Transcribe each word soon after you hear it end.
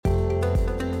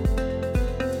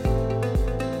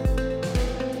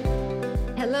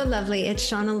Hello, lovely. It's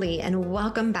Shauna Lee, and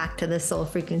welcome back to the Soul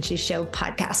Frequency Show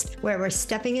podcast, where we're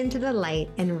stepping into the light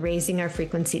and raising our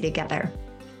frequency together.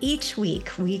 Each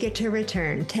week, we get to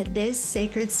return to this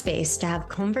sacred space to have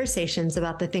conversations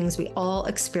about the things we all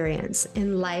experience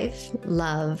in life,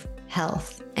 love,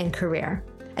 health, and career.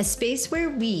 A space where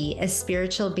we, as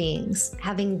spiritual beings,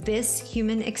 having this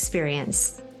human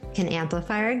experience, can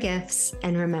amplify our gifts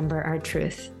and remember our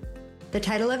truth. The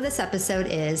title of this episode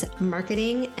is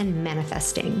Marketing and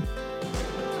Manifesting.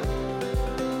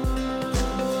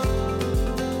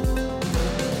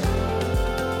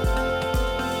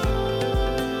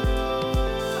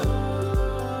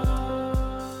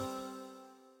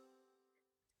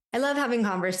 I love having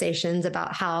conversations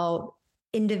about how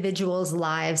individuals'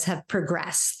 lives have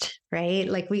progressed, right?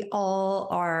 Like we all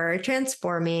are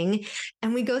transforming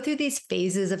and we go through these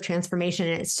phases of transformation.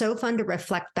 And it's so fun to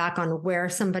reflect back on where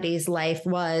somebody's life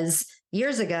was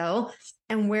years ago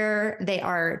and where they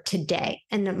are today.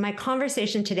 And my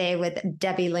conversation today with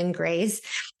Lynn Grace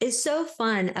is so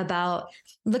fun about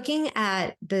looking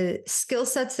at the skill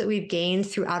sets that we've gained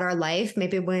throughout our life,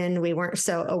 maybe when we weren't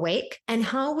so awake, and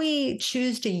how we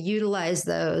choose to utilize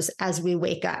those as we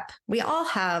wake up. We all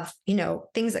have,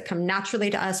 things that come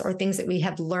naturally to us or things that we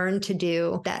have learned to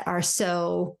do that are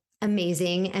so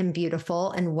amazing and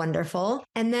beautiful and wonderful.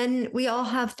 And then we all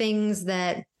have things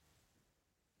that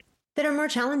are more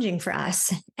challenging for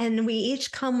us. And we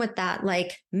each come with that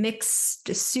like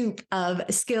mixed soup of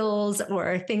skills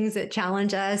or things that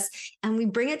challenge us. And we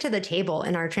bring it to the table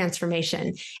in our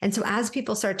transformation. And so as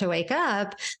people start to wake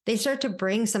up, they start to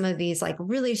bring some of these like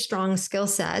really strong skill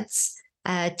sets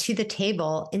to the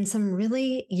table in some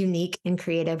really unique and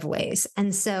creative ways.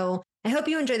 And so I hope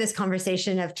you enjoy this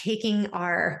conversation of taking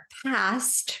our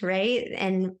past, right,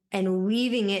 and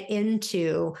weaving it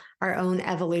into our own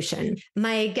evolution.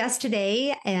 My guest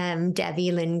today,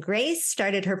 Lynn Grace,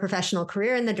 started her professional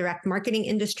career in the direct marketing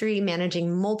industry,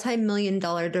 managing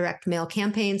multi-million-dollar direct mail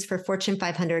campaigns for Fortune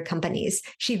 500 companies.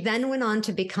 She then went on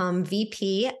to become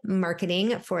VP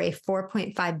marketing for a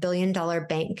 $4.5 billion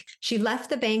bank. She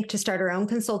left the bank to start her own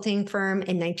consulting firm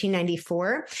in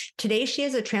 1994. Today, she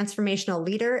is a transformational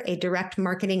leader, a direct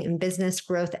marketing and business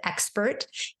growth expert,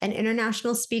 an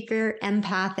international speaker,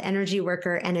 empath, energy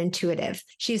worker, and intuitive.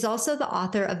 She's also the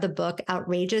author of the book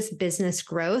Outrageous Business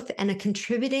Growth and a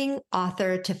contributing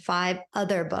author to 5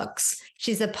 other books.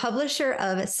 She's a publisher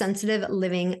of Sensitive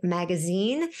Living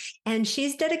magazine, and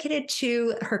she's dedicated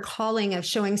to her calling of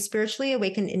showing spiritually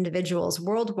awakened individuals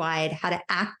worldwide how to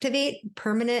activate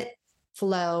permanent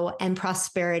flow and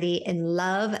prosperity in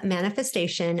love,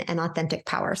 manifestation, and authentic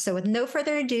power. So with no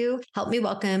further ado, help me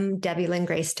welcome Lynn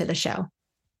Grace to the show.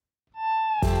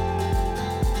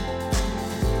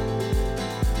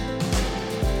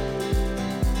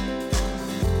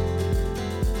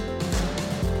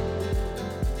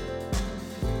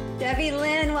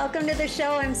 Lynn, welcome to the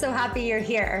show. I'm so happy you're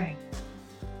here.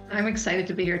 I'm excited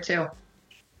to be here too.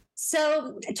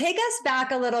 So take us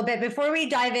back a little bit before we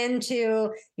dive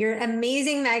into your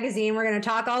amazing magazine. We're going to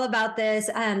talk all about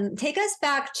this. Take us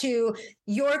back to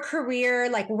your career,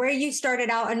 like where you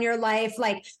started out in your life.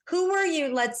 Like who were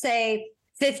you, let's say,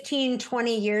 15,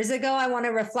 20 years ago? I want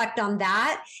to reflect on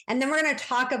that. And then we're going to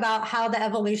talk about how the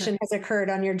evolution has occurred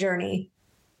on your journey.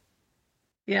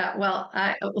 Yeah, well,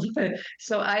 I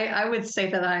would say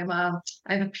that I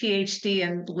have a PhD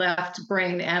in left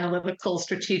brain analytical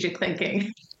strategic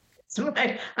thinking. So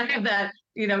I have that,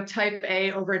 type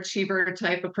A overachiever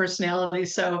type of personality.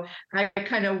 So I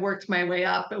kind of worked my way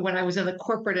up. When I was in the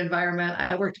corporate environment,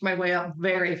 I worked my way up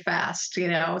very fast,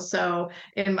 So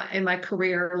in my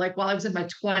career, like while I was in my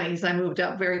 20s, I moved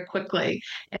up very quickly.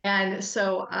 And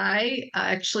so I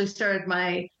actually started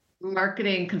my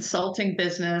marketing consulting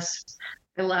business.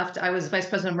 I was vice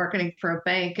president of marketing for a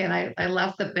bank, and I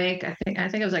left the bank, I think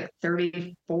it was like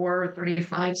 34,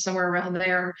 35, somewhere around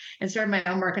there, and started my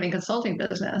own marketing consulting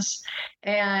business.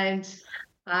 And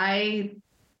I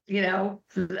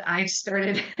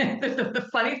started, the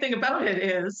funny thing about it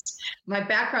is my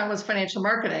background was financial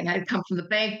marketing. I'd come from the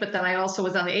bank, but then I also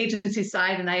was on the agency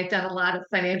side and I had done a lot of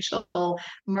financial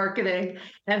marketing.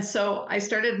 And so I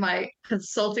started my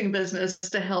consulting business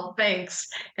to help banks.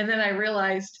 And then I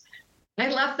realized I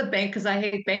left the bank because I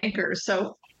hate bankers.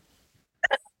 So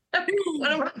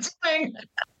what am I doing?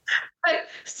 But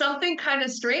something kind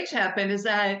of strange happened is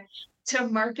that to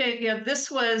market, this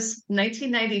was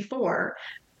 1994.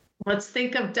 Let's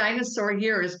think of dinosaur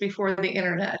years before the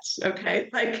internet. Okay.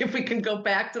 Like if we can go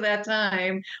back to that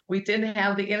time, we didn't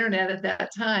have the internet at that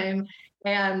time.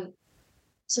 And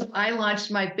so I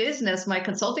launched my business, my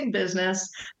consulting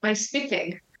business, by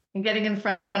speaking. and getting in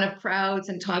front of crowds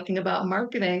and talking about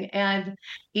marketing. And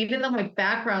even though my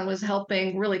background was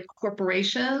helping really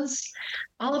corporations,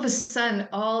 all of a sudden,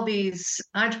 all these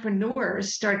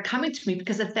entrepreneurs started coming to me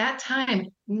because at that time,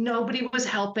 nobody was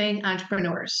helping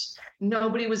entrepreneurs.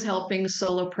 Nobody was helping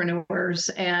solopreneurs.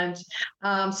 And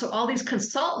so all these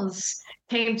consultants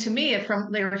came to me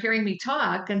they were hearing me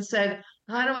talk and said,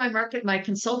 how do I market my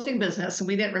consulting business? And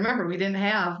we didn't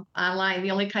have online.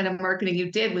 The only kind of marketing you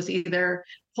did was either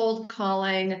cold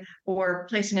calling or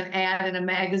placing an ad in a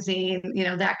magazine,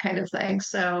 that kind of thing.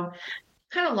 So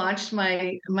kind of launched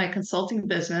my consulting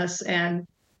business and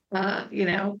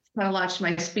kind of launched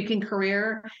my speaking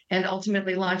career and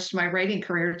ultimately launched my writing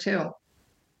career too.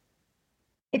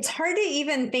 It's hard to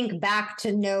even think back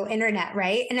to no internet,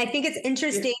 right? And I think it's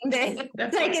interesting that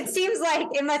it seems like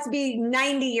it must be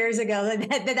 90 years ago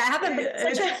that happened,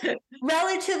 but such a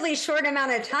relatively short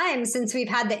amount of time since we've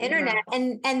had the internet,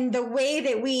 and the way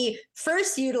that we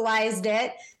first utilized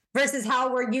it versus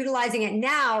how we're utilizing it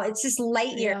now, it's just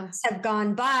light years have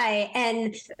gone by.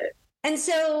 And I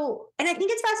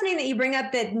think it's fascinating that you bring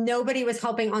up that nobody was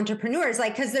helping entrepreneurs,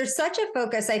 because there's such a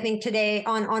focus, I think, today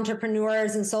on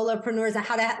entrepreneurs and solopreneurs and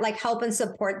how to help and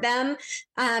support them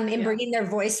in bringing their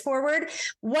voice forward.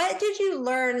 What did you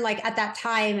learn at that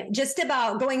time, just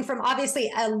about going from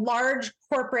obviously a large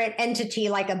corporate entity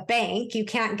like a bank, you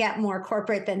can't get more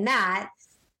corporate than that,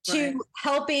 to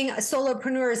helping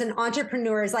solopreneurs and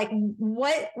entrepreneurs?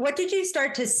 What did you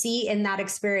start to see in that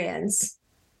experience?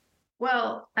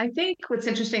 Well, I think what's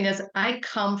interesting is I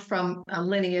come from a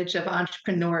lineage of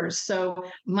entrepreneurs. So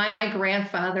my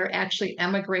grandfather actually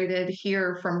emigrated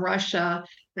here from Russia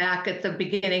back at the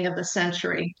beginning of the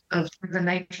century of the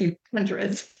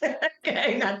 1900s.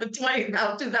 Okay, not the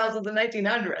 2000s, the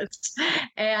 1900s.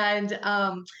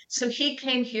 And so he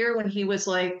came here when he was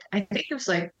I think he was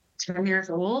 10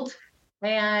 years old.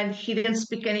 And he didn't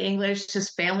speak any English. His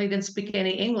family didn't speak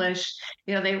any English.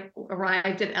 They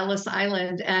arrived at Ellis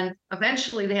Island, and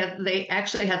eventually they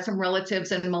actually had some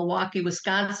relatives in Milwaukee,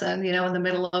 Wisconsin, in the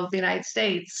middle of the United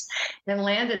States, and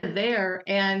landed there.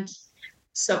 And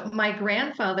so my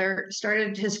grandfather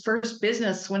started his first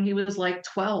business when he was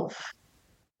 12.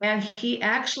 And he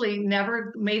actually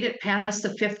never made it past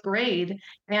the fifth grade.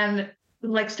 And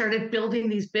started building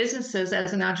these businesses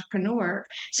as an entrepreneur.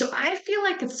 So I feel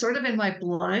like it's sort of in my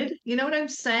blood. You know what I'm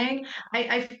saying?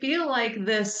 I feel like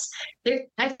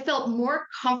I felt more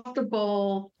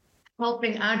comfortable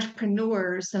helping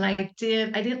entrepreneurs than I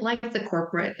didn't like the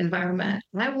corporate environment.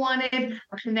 I wanted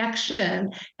a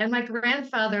connection. And my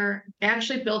grandfather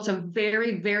actually built a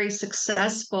very, very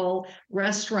successful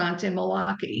restaurant in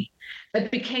Milwaukee that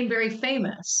became very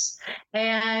famous.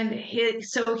 And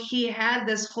so he had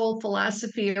this whole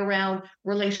philosophy around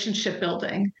relationship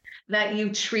building, that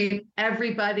you treat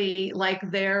everybody like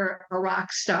they're a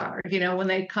rock star, when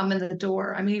they come in the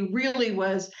door. I mean, he really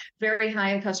was very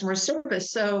high in customer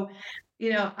service. So,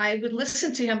 I would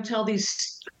listen to him tell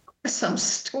some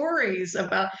stories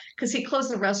about, because he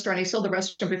closed the restaurant. He sold the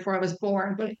restaurant before I was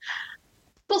born, but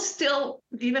people still,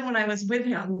 even when I was with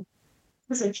him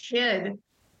as a kid,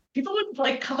 people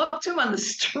would come up to him on the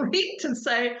street and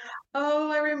say,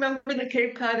 "Oh, I remember the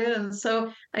Cape Cod Inn."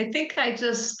 So I think I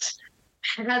just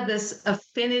had this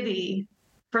affinity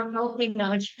for helping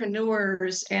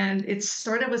entrepreneurs, and it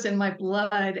sort of was in my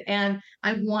blood, and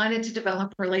I wanted to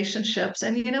develop relationships.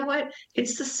 And you know what?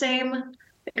 It's the same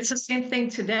thing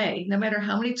today. No matter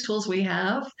how many tools we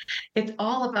have, it's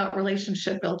all about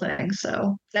relationship building.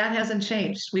 So that hasn't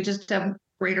changed. We just have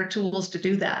greater tools to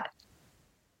do that.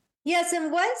 Yes.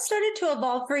 And what started to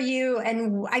evolve for you?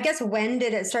 And I guess when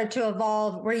did it start to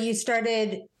evolve where you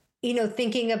started,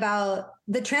 thinking about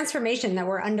the transformation that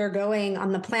we're undergoing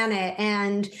on the planet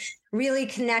and really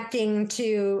connecting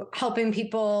to helping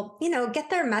people, get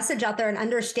their message out there and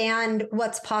understand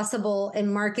what's possible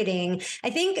in marketing? I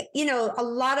think, a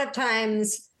lot of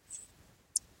times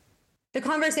the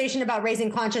conversation about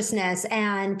raising consciousness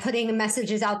and putting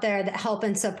messages out there that help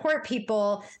and support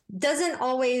people doesn't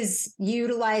always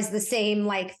utilize the same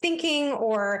thinking,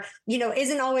 or,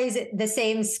 isn't always the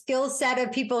same skill set of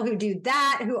people who do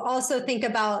that, who also think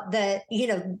about the,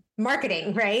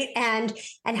 marketing, right? And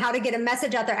how to get a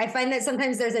message out there. I find that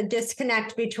sometimes there's a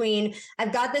disconnect between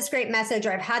I've got this great message,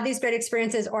 or I've had these great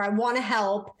experiences, or I want to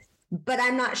help, but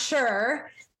I'm not sure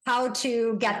how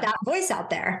to get that voice out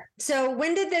there. So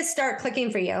when did this start clicking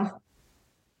for you?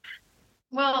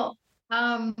 Well,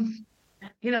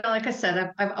 like I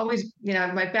said, I've always,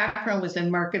 my background was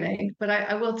in marketing, but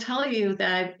I will tell you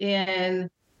that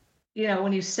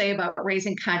when you say about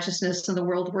raising consciousness in the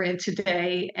world we're in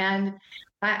today, and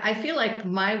I feel like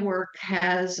my work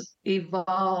has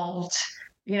evolved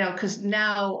because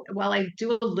now while I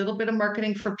do a little bit of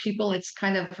marketing for people, it's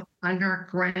kind of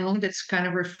underground. It's kind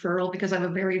of referral because I have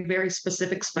a very, very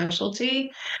specific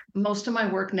specialty. Most of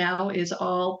my work now is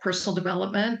all personal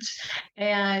development.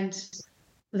 And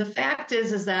the fact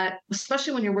is that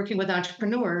especially when you're working with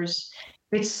entrepreneurs,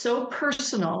 it's so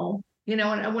personal.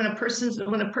 And when a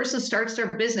person starts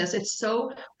their business, it's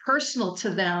so personal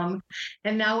to them.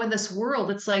 And now in this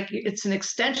world, it's like it's an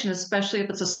extension, especially if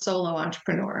it's a solo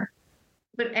entrepreneur.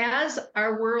 But as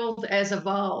our world has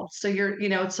evolved, so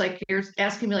it's like you're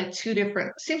asking me like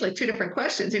seems like two different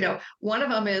questions. One of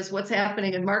them is what's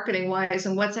happening in marketing wise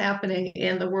and what's happening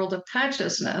in the world of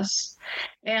consciousness.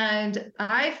 And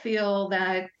I feel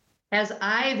that as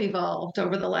I've evolved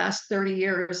over the last 30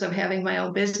 years of having my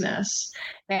own business,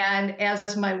 and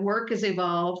as my work has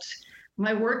evolved,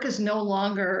 my work is no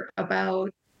longer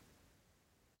about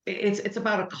it's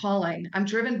about a calling. I'm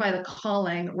driven by the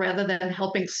calling rather than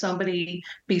helping somebody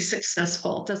be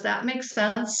successful. Does that make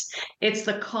sense? It's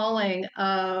the calling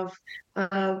of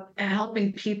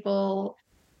helping people.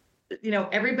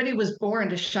 Everybody was born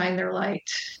to shine their light.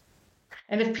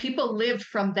 And if people lived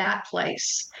from that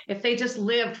place, if they just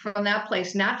lived from that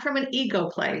place, not from an ego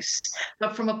place,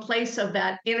 but from a place of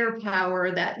that inner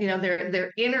power, that,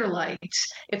 their inner light,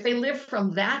 if they lived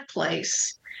from that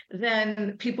place,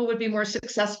 then people would be more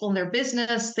successful in their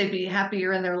business. They'd be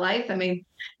happier in their life. I mean,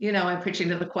 I'm preaching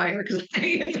to the choir because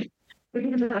the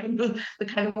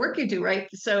kind of work you do, right?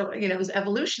 So, it's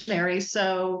evolutionary.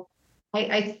 So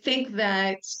I think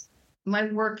that my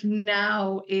work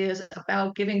now is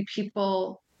about giving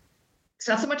people, it's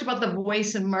not so much about the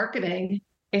voice in marketing.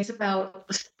 It's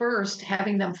about first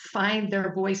having them find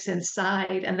their voice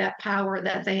inside and that power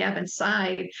that they have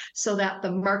inside, so that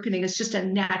the marketing is just a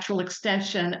natural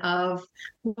extension of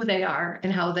who they are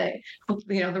and how the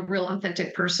real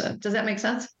authentic person. Does that make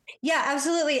sense? Yeah,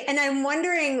 absolutely. And I'm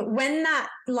wondering when that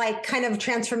like kind of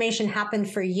transformation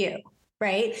happened for you.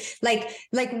 Right? Like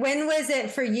when was it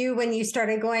for you when you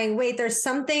started going, wait, there's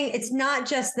something, it's not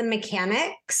just the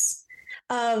mechanics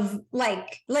of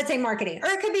like, let's say marketing, or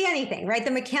it could be anything, right? The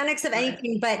mechanics of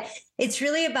anything, but it's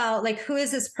really about like, who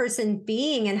is this person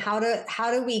being and how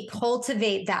do we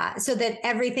cultivate that so that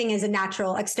everything is a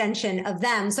natural extension of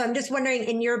them? So I'm just wondering,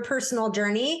 in your personal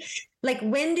journey, like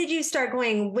when did you start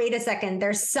going, wait a second,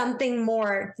 there's something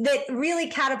more that really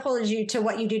catapulted you to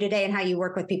what you do today and how you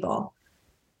work with people?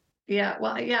 Yeah,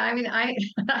 well, yeah, I mean, I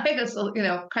had this,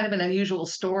 kind of an unusual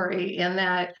story in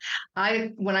that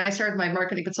when I started my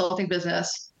marketing consulting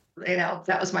business,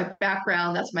 that was my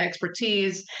background, that's my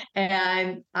expertise,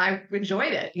 and I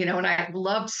enjoyed it, and I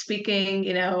loved speaking,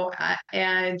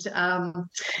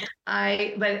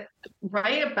 but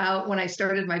right about when I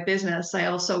started my business, I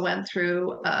also went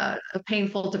through a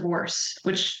painful divorce,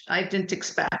 which I didn't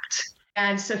expect.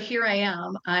 And so here I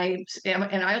am.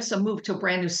 And I also moved to a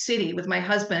brand new city with my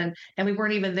husband, and we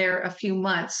weren't even there a few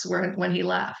months when he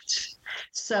left.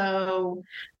 So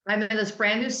I'm in this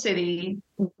brand new city.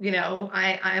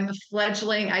 I'm a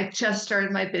fledgling. I just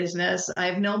started my business. I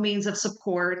have no means of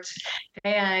support,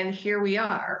 and here we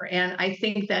are. And I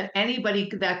think that anybody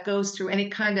that goes through any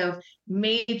kind of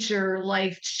major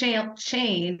life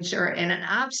change or in an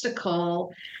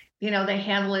obstacle, they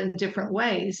handle it in different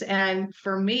ways. And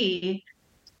for me,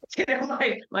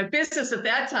 my business at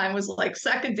that time was like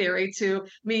secondary to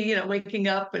me, waking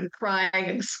up and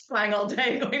crying all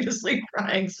day, going to sleep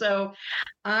crying. So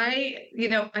I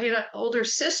had an older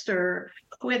sister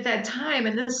who at that time,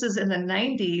 and this is in the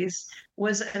 90s,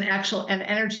 was an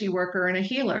energy worker and a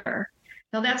healer.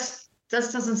 Now that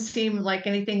doesn't seem like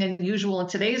anything unusual in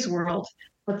today's world,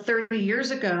 but 30 years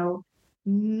ago,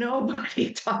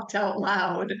 nobody talked out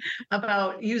loud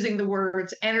about using the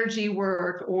words energy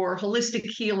work or holistic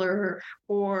healer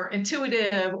or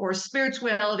intuitive or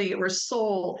spirituality or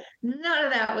soul. None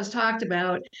of that was talked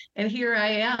about. And here I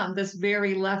am, this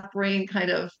very left brain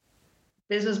kind of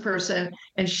business person,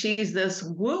 and she's this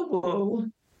woo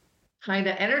woo kind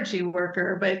of energy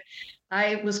worker. But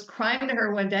I was crying to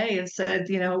her one day and said,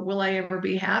 will I ever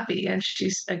be happy? And she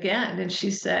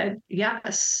said,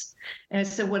 yes. And I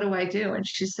said, what do I do? And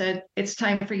she said, it's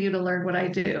time for you to learn what I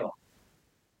do.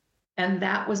 And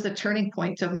that was the turning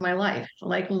point of my life,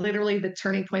 like literally the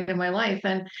turning point of my life.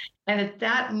 And at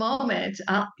that moment,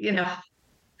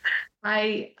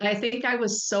 I think I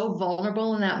was so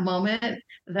vulnerable in that moment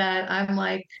that I'm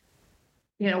like,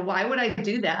 why would I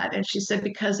do that? And she said,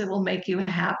 because it will make you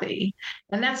happy.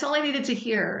 And that's all I needed to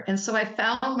hear. And so I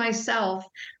found myself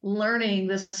learning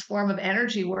this form of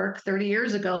energy work 30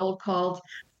 years ago called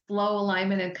flow,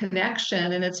 alignment, and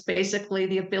connection. And it's basically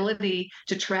the ability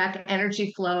to track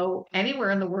energy flow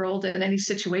anywhere in the world in any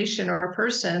situation or a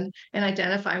person and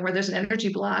identify where there's an energy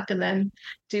block and then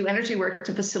do energy work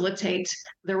to facilitate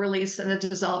the release and the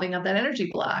dissolving of that energy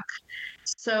block.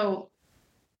 So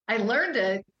I learned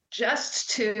it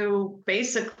just to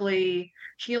basically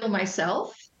heal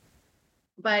myself.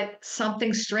 But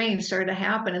something strange started to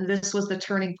happen. And this was the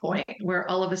turning point where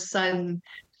all of a sudden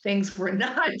things were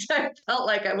not, I felt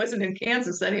like I wasn't in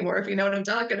Kansas anymore, if you know what I'm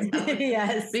talking about.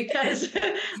 Yes. Because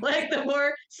like the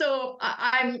more, so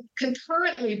I'm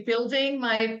concurrently building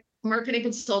my marketing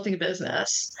consulting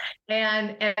business.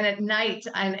 And at night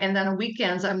and then on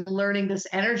weekends, I'm learning this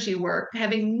energy work,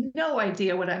 having no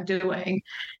idea what I'm doing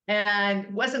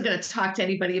and wasn't going to talk to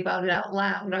anybody about it out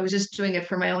loud. I was just doing it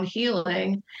for my own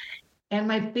healing. And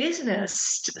my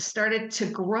business started to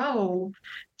grow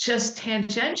just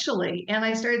tangentially. And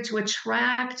I started to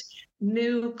attract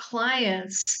new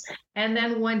clients. And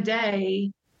then one day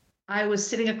I was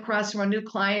sitting across from a new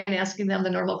client asking them the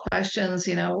normal questions,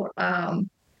 what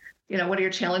are your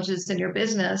challenges in your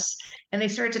business? And they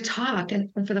started to talk. And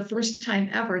for the first time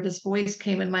ever, this voice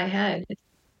came in my head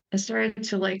and started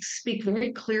to like speak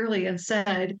very clearly and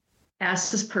said,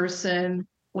 ask this person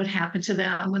what happened to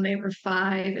them when they were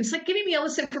 5. It's like giving me all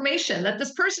this information that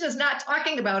this person is not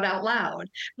talking about out loud.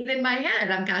 But in my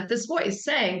head, I've got this voice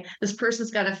saying, this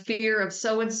person's got a fear of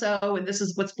so-and-so, and this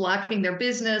is what's blocking their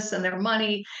business and their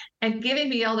money, and giving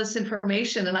me all this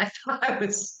information. And I thought I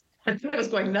was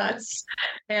going nuts.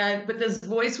 But this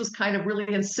voice was kind of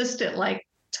really insistent, like,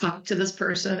 talk to this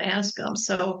person and ask them.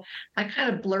 So I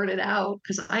kind of blurted out,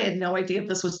 because I had no idea if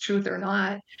this was truth or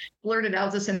not, blurted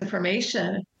out this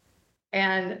information.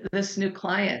 And this new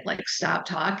client like stopped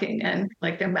talking and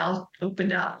like their mouth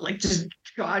opened up, like just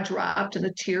jaw dropped and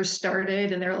the tears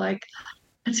started. And they're like,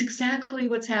 that's exactly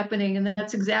what's happening. And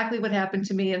that's exactly what happened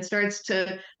to me. And starts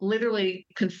to literally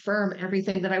confirm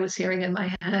everything that I was hearing in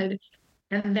my head.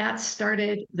 And that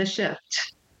started the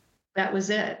shift. That was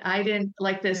it. I didn't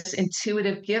like this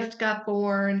intuitive gift got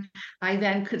born. I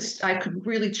could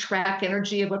really track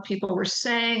energy of what people were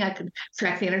saying. I could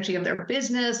track the energy of their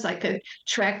business. I could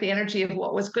track the energy of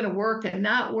what was going to work and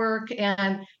not work.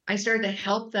 And I started to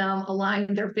help them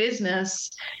align their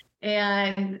business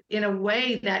and in a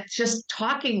way that just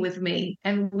talking with me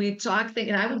and we talk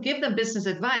and I would give them business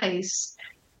advice.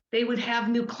 They would have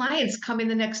new clients come in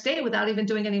the next day without even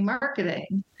doing any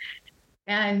marketing.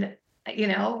 And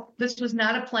this was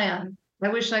not a plan. I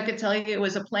wish I could tell you it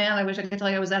was a plan. I wish I could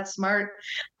tell you I was that smart.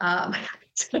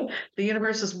 The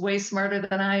universe is way smarter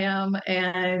than I am.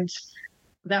 And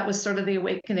that was sort of the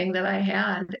awakening that I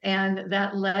had. And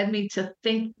that led me to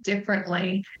think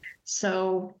differently.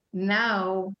 So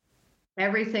now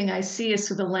everything I see is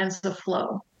through the lens of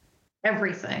flow.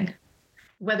 Everything.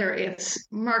 Whether it's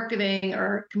marketing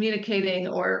or communicating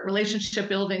or relationship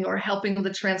building or helping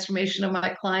the transformation of my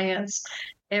clients,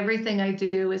 everything I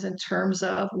do is in terms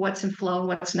of what's in flow and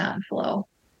what's not in flow.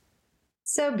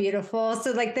 So beautiful.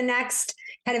 So like the next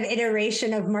kind of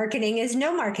iteration of marketing is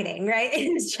no marketing, right?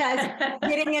 It's just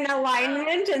getting in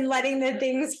alignment and letting the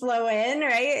things flow in,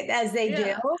 right? As they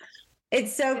do.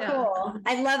 It's so cool.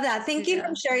 I love that. Thank you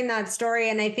for sharing that story.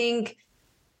 And I think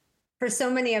for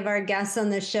so many of our guests on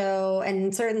the show,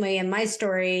 and certainly in my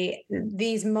story,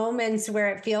 these moments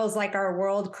where it feels like our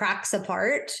world cracks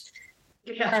apart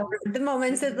are the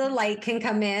moments that the light can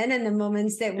come in and the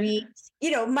moments that we,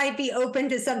 might be open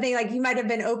to something. Like you might have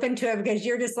been open to it because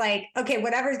you're just like, okay,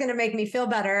 whatever's going to make me feel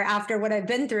better after what I've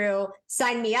been through,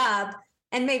 sign me up.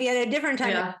 And maybe at a different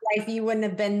time in life, you wouldn't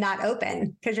have been not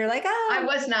open because you're like, oh. I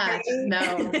was not.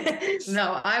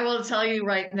 No, I will tell you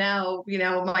right now,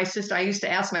 my sister, I used to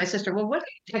ask my sister, well, what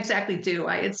do you exactly do?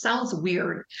 It sounds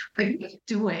weird, like what are you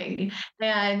doing?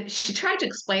 And she tried to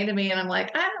explain to me and I'm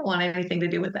like, I don't want anything to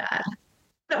do with that.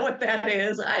 I don't know what that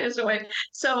is. I just went.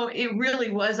 So it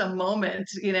really was a moment,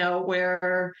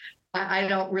 where I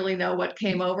don't really know what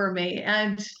came over me.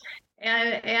 And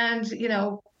I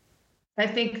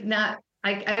think not,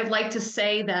 I'd like to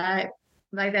say that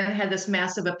I then had this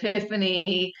massive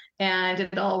epiphany and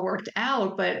it all worked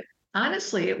out. But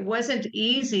honestly, it wasn't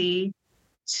easy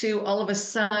to all of a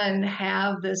sudden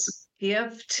have this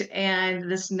gift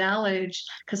and this knowledge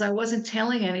because I wasn't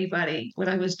telling anybody what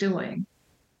I was doing.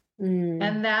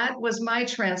 And that was my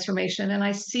transformation. And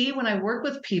I see when I work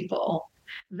with people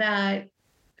that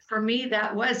for me,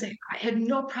 that was it. I had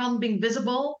no problem being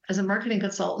visible as a marketing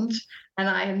consultant. And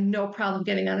I had no problem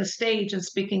getting on a stage and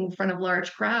speaking in front of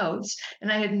large crowds.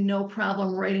 And I had no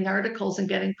problem writing articles and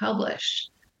getting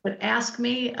published. But ask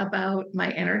me about my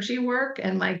energy work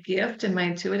and my gift and my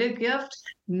intuitive gift.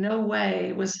 No way.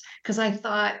 It was because I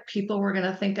thought people were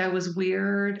going to think I was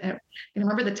weird. And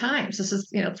remember the times. This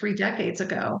is 3 decades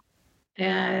ago,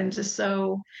 and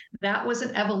so that was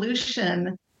an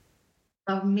evolution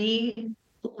of me.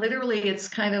 Literally, it's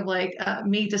kind of like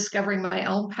me discovering my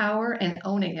own power and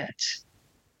owning it.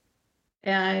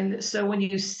 And so when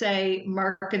you say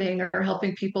marketing or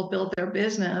helping people build their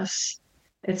business,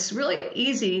 it's really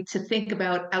easy to think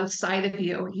about outside of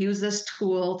you. Use this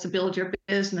tool to build your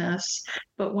business.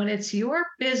 But when it's your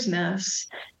business,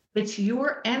 it's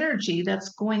your energy that's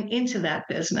going into that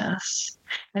business.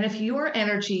 And if your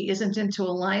energy isn't into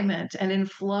alignment and in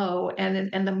flow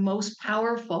and the most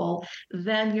powerful,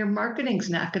 then your marketing's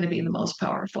not going to be the most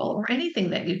powerful, or anything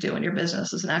that you do in your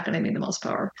business is not going to be the most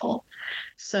powerful.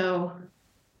 So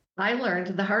I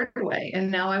learned the hard way, and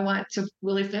now I want to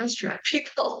really fast track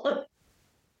people.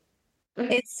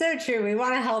 It's so true. We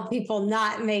want to help people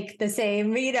not make the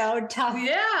same, tough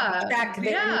track that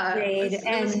you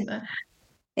made.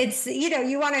 It's,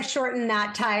 you want to shorten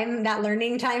that time, that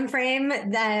learning time frame,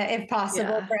 that if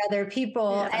possible, for other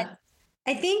people. And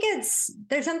I think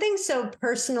there's something so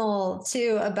personal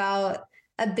too about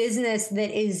a business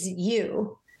that is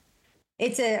you.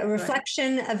 It's a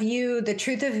reflection of you, the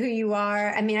truth of who you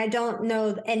are. I mean, I don't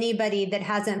know anybody that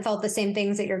hasn't felt the same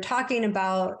things that you're talking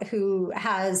about, who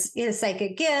has a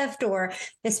psychic gift or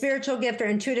a spiritual gift or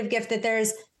intuitive gift, that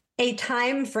there's a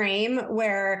time frame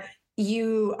where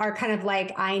you are kind of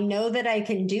like, I know that I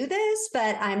can do this,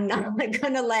 but I'm not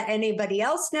going to let anybody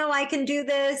else know I can do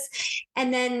this.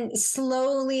 And then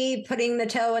slowly putting the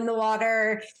toe in the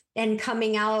water and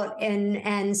coming out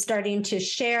and starting to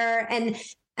share. And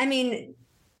I mean,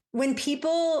 when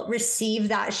people receive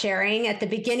that sharing at the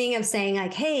beginning of saying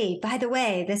like, hey, by the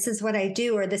way, this is what I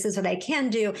do, or this is what I can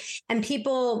do, and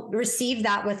people receive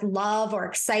that with love or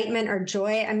excitement or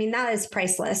joy, I mean, that is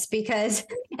priceless, because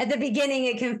at the beginning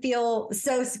it can feel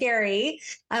so scary.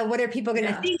 What are people going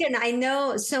to think? And I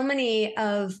know so many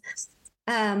of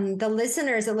the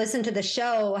listeners that listen to the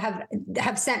show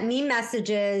have sent me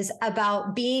messages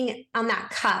about being on that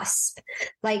cusp.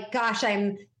 Like, gosh,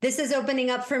 this is opening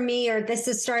up for me, or this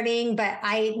is starting, but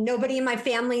nobody in my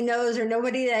family knows, or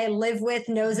nobody that I live with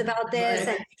knows about this.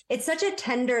 And it's such a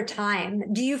tender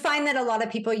time. Do you find that a lot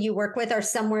of people you work with are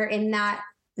somewhere in that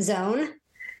zone?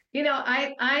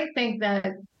 I think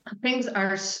that things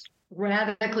are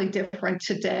radically different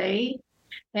today.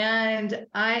 And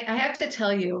I have to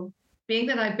tell you, being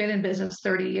that I've been in business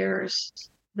 30 years,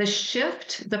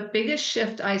 the biggest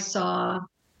shift I saw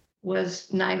was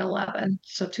 9/11,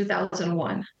 so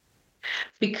 2001.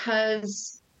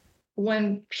 Because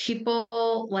when people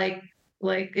like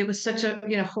it was such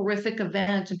a horrific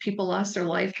event, and people lost their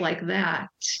life like that,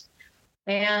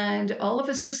 and all of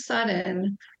a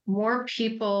sudden more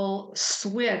people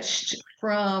switched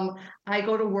from, I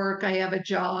go to work, I have a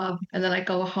job, and then I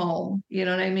go home, you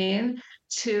know what I mean,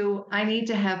 to, I need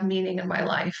to have meaning in my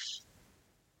life.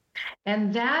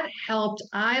 And that helped,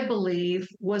 I believe,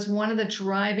 was one of the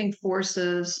driving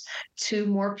forces to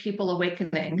more people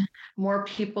awakening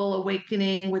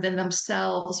within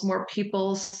themselves, more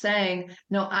people saying,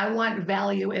 no, I want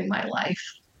value in my life.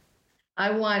 I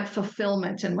want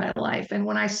fulfillment in my life. And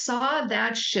when I saw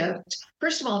that shift,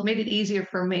 first of all, it made it easier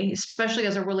for me, especially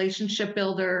as a relationship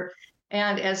builder.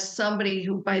 And as somebody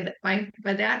who by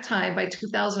that time, by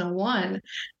 2001,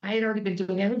 I had already been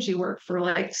doing energy work for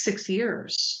like 6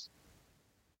 years.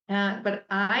 But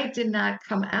I did not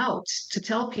come out to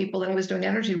tell people that I was doing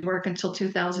energy work until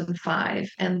 2005.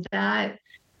 And that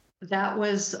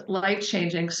was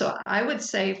life-changing. So I would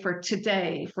say for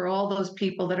today, for all those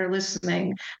people that are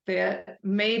listening that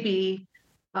maybe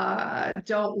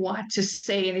don't want to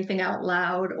say anything out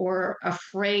loud, or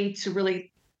afraid to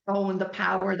really own the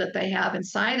power that they have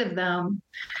inside of them,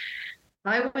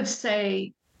 I would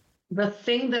say the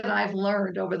thing that I've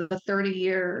learned over the 30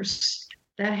 years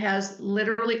that has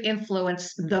literally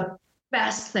influenced the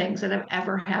best things that have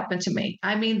ever happened to me.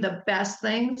 I mean, the best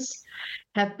things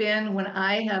have been when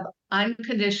I have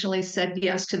unconditionally said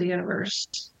yes to the universe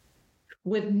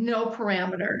with no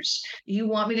parameters. You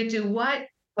want me to do what?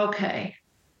 Okay.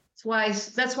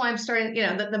 That's why I'm starting,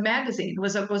 the magazine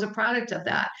was a product of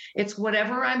that. It's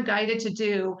whatever I'm guided to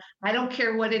do. I don't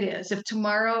care what it is. If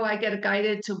tomorrow I get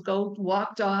guided to go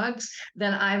walk dogs,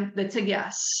 then it's a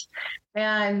yes.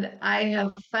 And I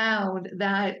have found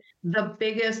that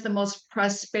the most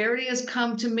prosperity has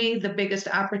come to me, the biggest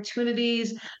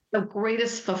opportunities, the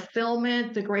greatest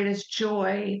fulfillment, the greatest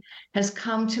joy has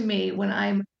come to me when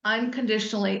I'm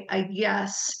unconditionally a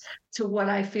yes to what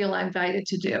I feel I'm guided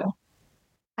to do.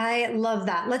 I love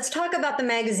that. Let's talk about the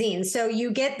magazine. So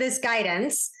you get this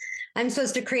guidance. I'm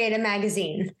supposed to create a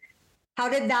magazine.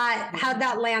 How'd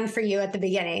that land for you at the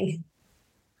beginning?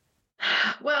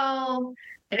 Well,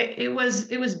 it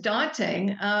was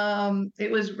daunting.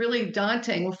 It was really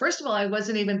daunting. Well, first of all, I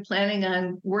wasn't even planning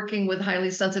on working with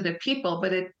highly sensitive people,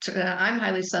 but I'm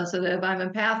highly sensitive. I'm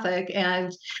empathic,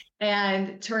 and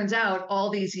turns out all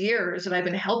these years that I've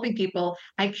been helping people,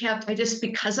 I just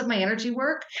because of my energy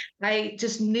work, I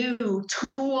just knew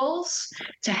tools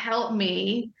to help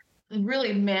me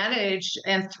really manage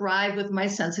and thrive with my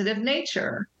sensitive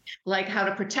nature, like how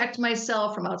to protect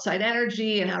myself from outside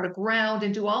energy and how to ground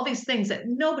and do all these things that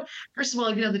nobody, first of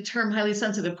all, the term highly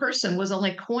sensitive person was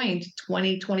only coined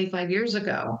 20, 25 years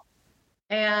ago.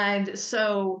 And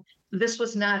so this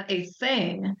was not a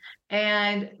thing.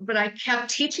 But I kept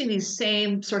teaching these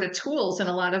same sort of tools in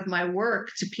a lot of my work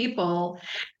to people.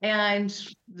 And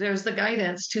there's the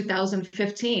guidance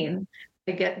 2015.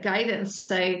 I get guidance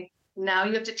say, now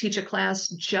you have to teach a class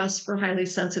just for highly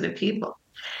sensitive people.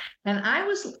 And I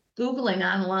was Googling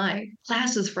online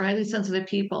classes for highly sensitive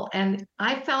people, and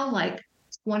I found like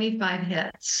 25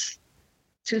 hits.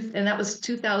 And that was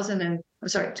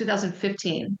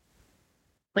 2015.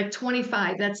 Like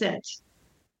 25, that's it.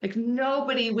 Like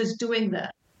nobody was doing this.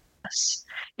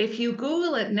 If you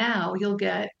Google it now, you'll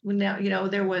get, now,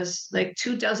 there was like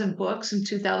 24 books in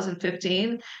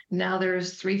 2015. Now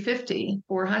there's 350,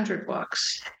 400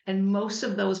 books. And most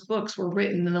of those books were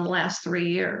written in the last 3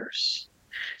 years.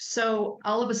 So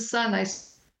all of a sudden, I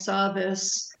saw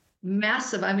this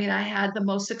massive. I mean, I had the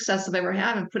most success I've ever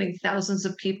had in putting thousands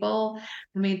of people,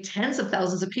 tens of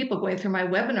thousands of people going through my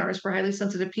webinars for highly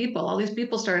sensitive people. All these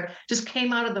people just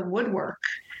came out of the woodwork.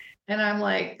 And I'm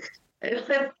like,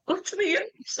 I looked to the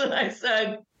universe and I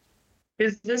said,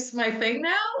 is this my thing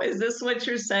now? Is this what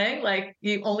you're saying? Like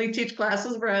you only teach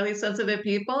classes for highly sensitive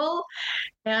people?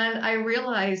 And I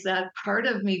realized that part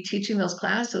of me teaching those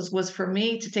classes was for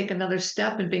me to take another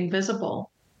step in being visible.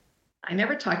 I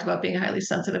never talked about being highly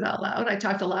sensitive out loud. I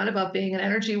talked a lot about being an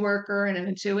energy worker and an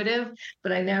intuitive,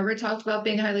 but I never talked about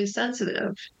being highly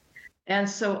sensitive. And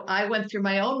so I went through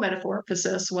my own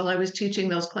metamorphosis while I was teaching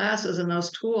those classes and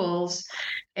those tools.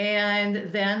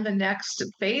 And then the next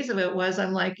phase of it was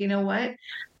I'm like, you know what?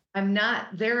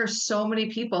 There are so many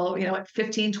people, at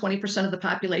 15, 20% of the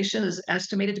population is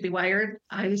estimated to be wired,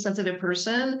 highly sensitive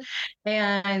person.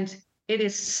 And it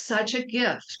is such a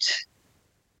gift.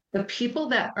 The people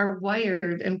that are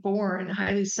wired and born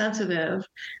highly sensitive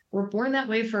were born that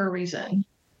way for a reason.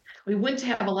 We wouldn't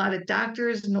have a lot of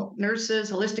doctors,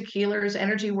 nurses, holistic healers,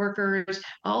 energy workers,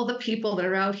 all the people that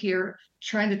are out here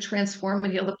trying to transform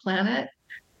and heal the planet.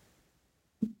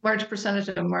 Large percentage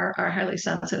of them are highly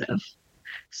sensitive.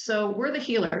 So we're the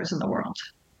healers in the world.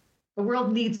 The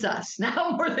world needs us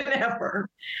now more than ever.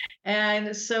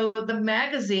 And so the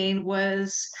magazine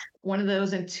was one of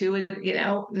those intuitive,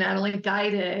 not only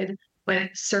guided, but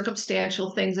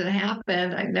circumstantial things that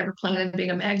happened. I never planned on being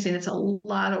a magazine. It's a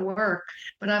lot of work.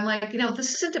 But I'm like,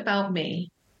 this isn't about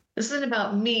me. This isn't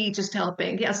about me just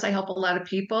helping. Yes, I help a lot of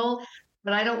people,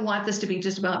 but I don't want this to be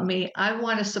just about me. I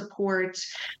want to support.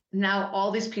 Now all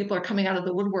these people are coming out of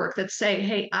the woodwork that say,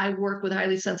 hey, I work with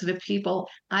highly sensitive people.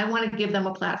 I want to give them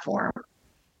a platform.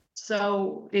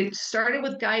 So it started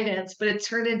with guidance, but it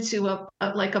turned into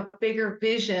a bigger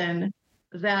vision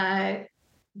that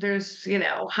there's,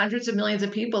 hundreds of millions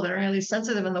of people that are highly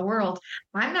sensitive in the world.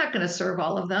 I'm not going to serve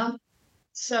all of them.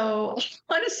 So I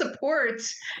want to support,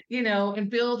 and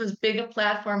build as big a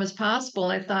platform as possible.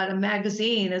 And I thought a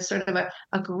magazine is sort of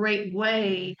a great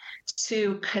way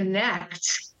to connect,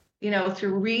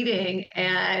 through reading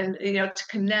and, to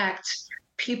connect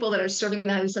people that are serving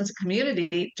the highly sensitive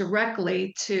community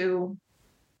directly to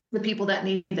the people that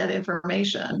need that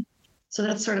information. So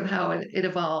that's sort of how it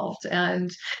evolved. And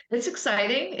it's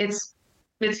exciting. It's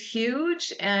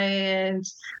huge. And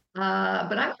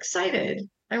but I'm excited.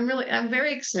 I'm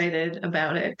very excited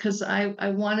about it because I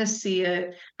want to see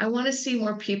it. I want to see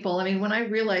more people. When I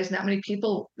realized not many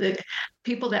people,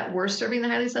 people that were serving the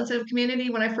highly sensitive community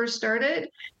when I first started,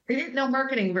 they didn't know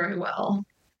marketing very well.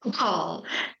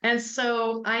 And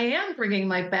so I am bringing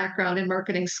my background in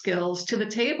marketing skills to the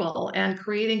table and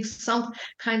creating some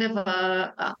kind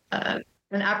of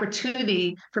an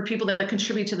opportunity for people that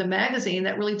contribute to the magazine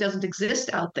that really doesn't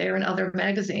exist out there in other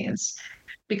magazines.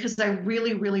 Because I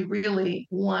really, really, really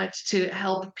want to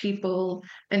help people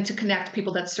and to connect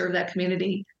people that serve that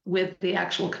community with the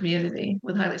actual community,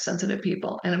 with highly sensitive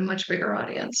people and a much bigger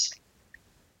audience.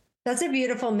 That's a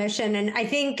beautiful mission. And I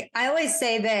think I always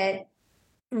say that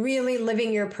really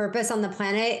living your purpose on the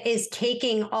planet is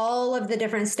taking all of the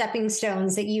different stepping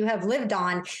stones that you have lived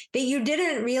on that you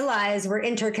didn't realize were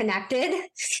interconnected.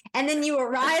 And then you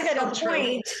arrive at a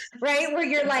point, right, where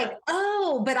you're like,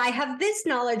 oh, but I have this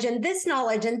knowledge and this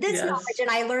knowledge and this knowledge, and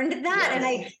I learned that.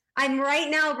 And I'm right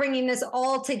now bringing this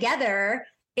all together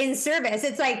in service.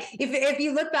 It's like, if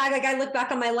you look back, like I look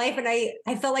back on my life and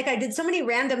I felt like I did so many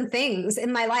random things in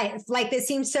my life. Like this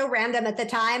seemed so random at the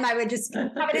time. I would just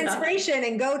have an inspiration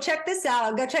and go check this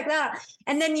out, go check that out.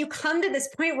 And then you come to this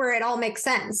point where it all makes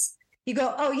sense. You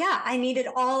go, oh yeah, I needed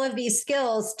all of these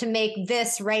skills to make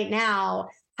this right now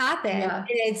happen.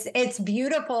 And it's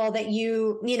beautiful that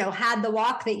you had the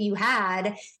walk that you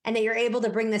had and that you're able to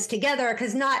bring this together,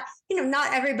 because not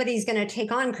everybody's going to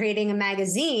take on creating a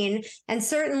magazine, and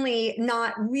certainly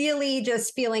not really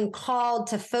just feeling called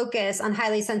to focus on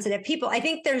highly sensitive people. I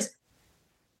think there's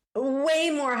way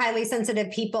more highly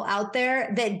sensitive people out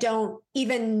there that don't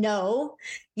even know,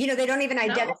 they don't even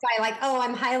identify like, oh,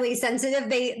 I'm highly sensitive.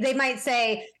 They might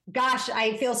say, gosh,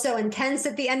 I feel so intense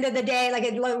at the end of the day. Like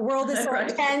the world is so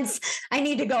intense. I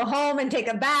need to go home and take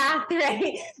a bath,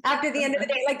 right? After the end of the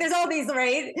day. Like there's all these,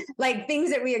 right? Like things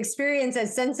that we experience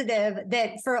as sensitive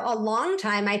that for a long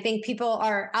time, I think people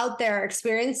are out there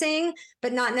experiencing,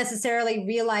 but not necessarily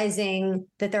realizing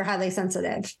that they're highly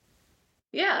sensitive.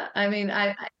 Yeah. I mean,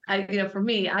 I for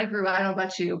me, I don't know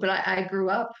about you, but I grew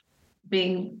up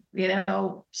being,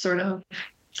 sort of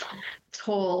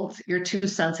told you're too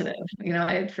sensitive.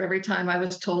 For every time I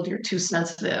was told you're too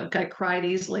sensitive, I cried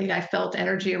easily. I felt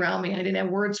energy around me. I didn't have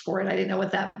words for it. I didn't know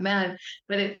what that meant,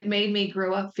 but it made me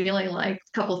grow up feeling like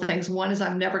a couple of things. One is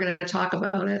I'm never going to talk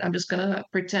about it. I'm just going to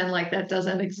pretend like that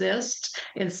doesn't exist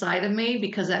inside of me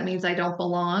because that means I don't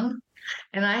belong.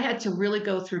 And I had to really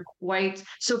go through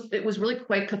so it was really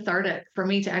quite cathartic for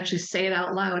me to actually say it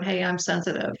out loud. Hey, I'm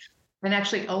sensitive, and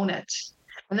actually own it.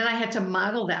 And then I had to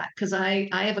model that because I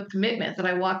have a commitment that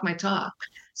I walk my talk.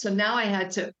 So now I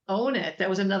had to own it. That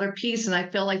was another piece. And I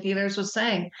feel like the universe was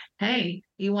saying, hey,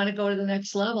 you want to go to the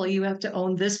next level, you have to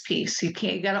own this piece. You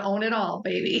got to own it all,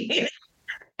 baby.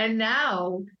 And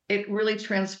now it really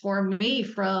transformed me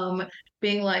from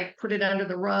being like, put it under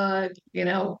the rug,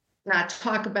 not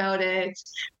talk about it,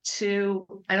 to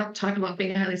I don't talk about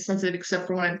being highly sensitive except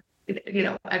for when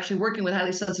I'm, actually working with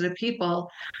highly sensitive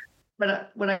people. But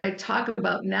what I talk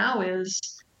about now is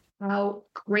how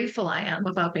grateful I am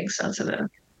about being sensitive,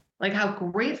 like how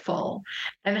grateful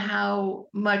and how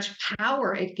much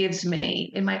power it gives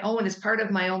me in my own, as part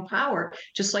of my own power,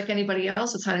 just like anybody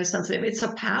else that's highly sensitive. It's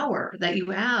a power that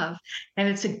you have. And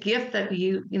it's a gift that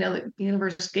the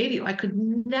universe gave you. I could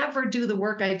never do the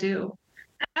work I do,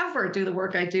 ever do the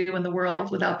work I do in the world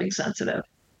without being sensitive.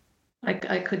 I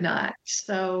could not.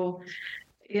 So,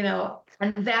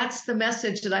 and that's the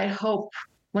message that I hope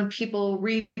when people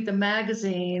read the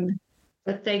magazine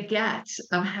that they get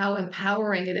of how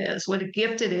empowering it is, what a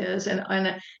gift it is,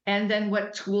 and then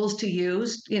what tools to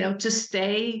use, to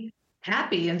stay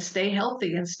happy and stay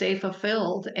healthy and stay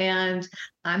fulfilled. And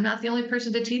I'm not the only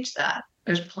person to teach that.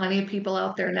 There's plenty of people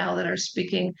out there now that are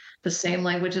speaking the same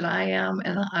language that I am,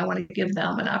 and I want to give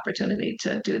them an opportunity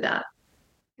to do that.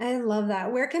 I love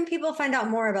that. Where can people find out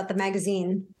more about the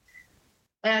magazine?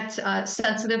 At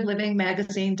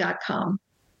sensitivelivingmagazine.com.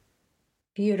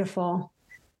 Beautiful.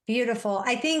 Beautiful.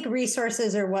 I think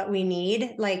resources are what we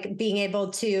need, like being able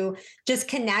to just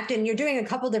connect. And you're doing a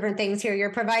couple different things here.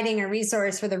 You're providing a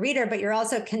resource for the reader, but you're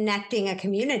also connecting a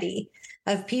community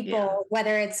of people,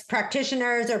 whether it's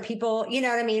practitioners or people,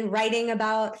 writing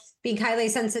about being highly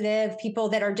sensitive, people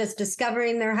that are just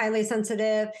discovering they're highly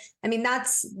sensitive. I mean,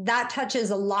 that touches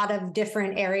a lot of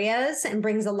different areas and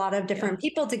brings a lot of different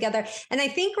people together. And I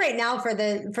think right now for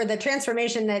the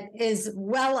transformation that is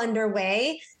well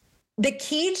underway, the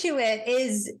key to it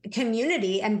is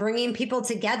community and bringing people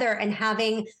together and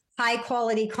having high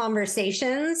quality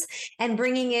conversations and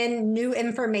bringing in new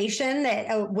information that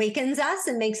awakens us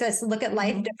and makes us look at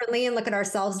life differently and look at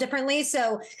ourselves differently.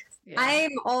 So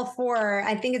I'm all for,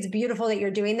 I think it's beautiful that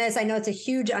you're doing this. I know it's a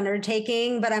huge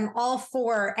undertaking, but I'm all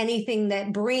for anything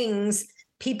that brings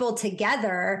people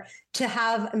together to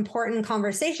have important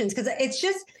conversations, because it's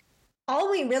just,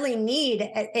 all we really need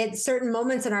at certain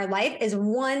moments in our life is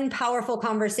one powerful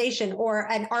conversation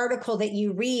or an article that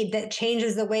you read that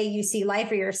changes the way you see life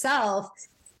or yourself.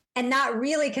 And that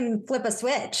really can flip a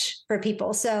switch for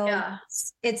people. So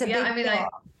it's a big deal.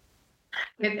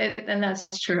 And that's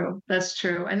true. That's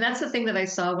true. And that's the thing that I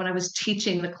saw when I was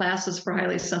teaching the classes for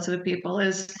highly sensitive people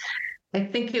is I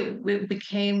think it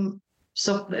became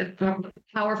so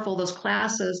powerful, those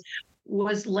classes,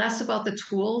 was less about the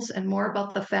tools and more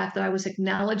about the fact that I was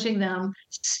acknowledging them,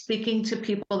 speaking to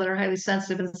people that are highly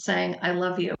sensitive and saying, I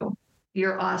love you.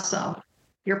 You're awesome.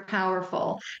 You're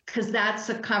powerful. Because that's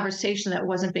a conversation that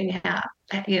wasn't being had.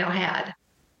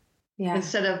 Yeah.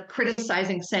 Instead of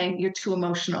criticizing, saying you're too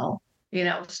emotional,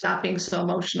 stop being so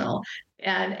emotional.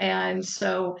 And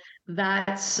so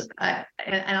that's,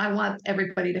 and I want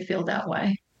everybody to feel that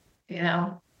way,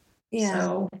 Yeah.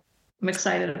 So I'm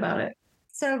excited about it.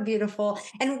 So beautiful.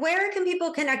 And where can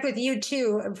people connect with you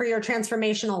too for your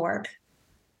transformational work?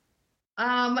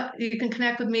 You can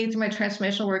connect with me through my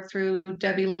transformational work through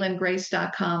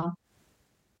wlynngrace.com.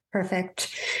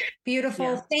 Perfect. Beautiful.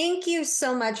 Yeah. Thank you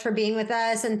so much for being with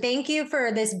us. And thank you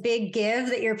for this big give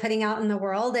that you're putting out in the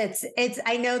world.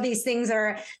 I know these things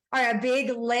are a big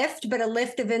lift, but a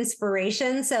lift of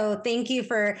inspiration. So thank you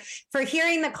for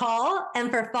hearing the call and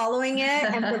for following it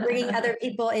and for bringing other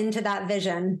people into that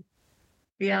vision.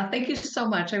 Yeah. Thank you so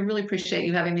much. I really appreciate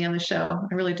you having me on the show.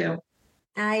 I really do.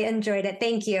 I enjoyed it.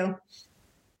 Thank you.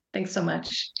 Thanks so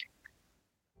much.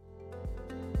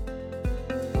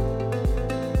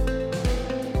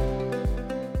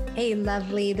 Hey,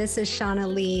 lovely. This is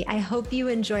Shauna Lee. I hope you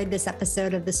enjoyed this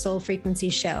episode of the Soul Frequency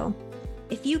Show.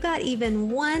 If you got even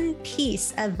one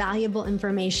piece of valuable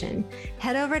information,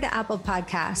 head over to Apple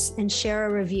Podcasts and share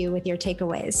a review with your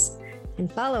takeaways.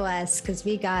 And follow us because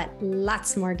we got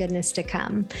lots more goodness to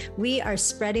come. We are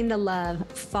spreading the love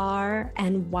far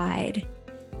and wide.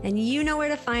 And you know where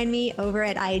to find me over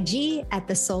at IG at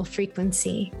The Soul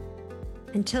Frequency.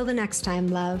 Until the next time,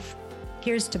 love,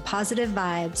 here's to positive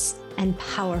vibes and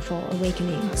powerful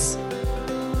awakenings.